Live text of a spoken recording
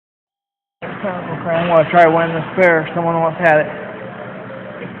Okay, I'm going to try winning this bear. Someone once had it.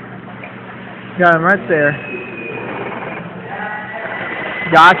 Got him right there.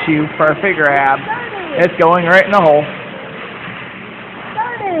 Got you. Perfect grab. It's going right in the hole.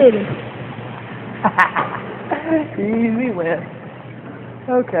 Started. Easy win.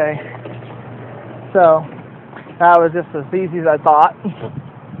 Okay. So, that was just as easy as I thought.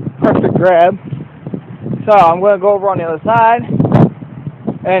 Perfect grab. So, I'm going to go over on the other side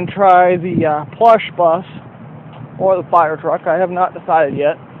and try the Plush bus or the fire truck. I have not decided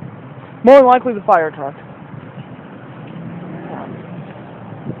yet. More than likely the fire truck.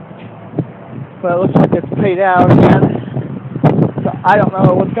 But it looks like it's paid out again. So I don't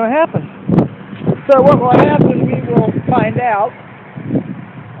know what's going to happen. So what will happen, we will find out.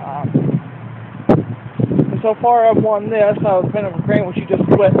 And so far I've won this. I was Pinnacle crane, which you just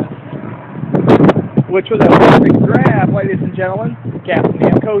witnessed. Which was a perfect grab, ladies and gentlemen. Captain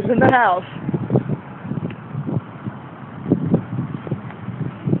Manco's in the house.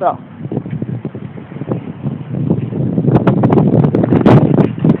 So.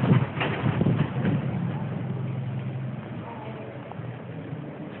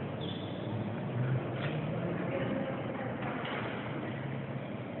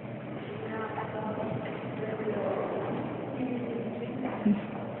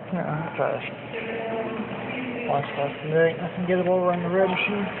 Yeah, I'll try to watch that. There ain't nothing gettable over on the red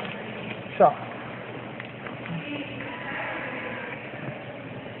machine. So.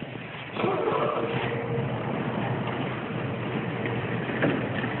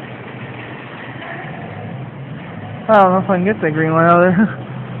 I don't know if I can get that green one out of there.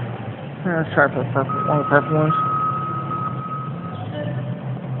 Let's try for the purple, one of the purple ones.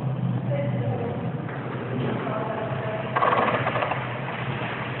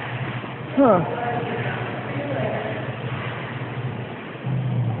 Huh.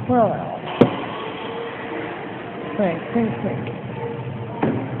 Well, think.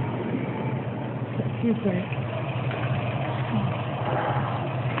 What do you think?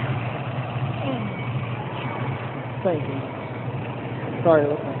 Thank you. Sorry,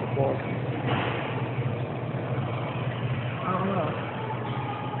 looking at the floor. I don't know.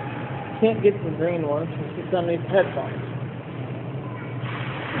 Can't get to the green one since it's underneath the headphones.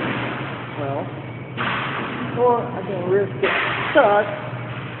 Well, or I can risk it stuck.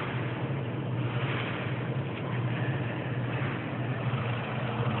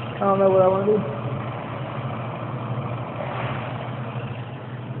 I don't know what I want to do.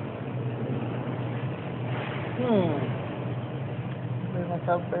 There's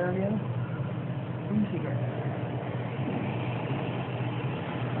myself there again. Easy grab.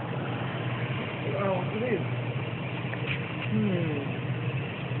 I don't know what to do.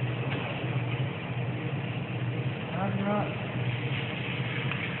 I'm not.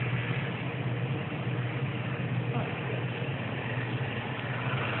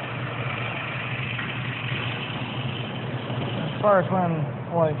 As far as when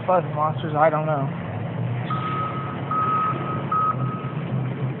one of these fuzzy monsters, I don't know.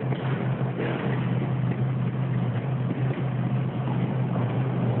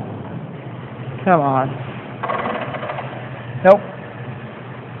 Come on. Nope.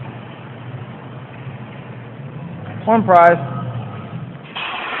 One prize.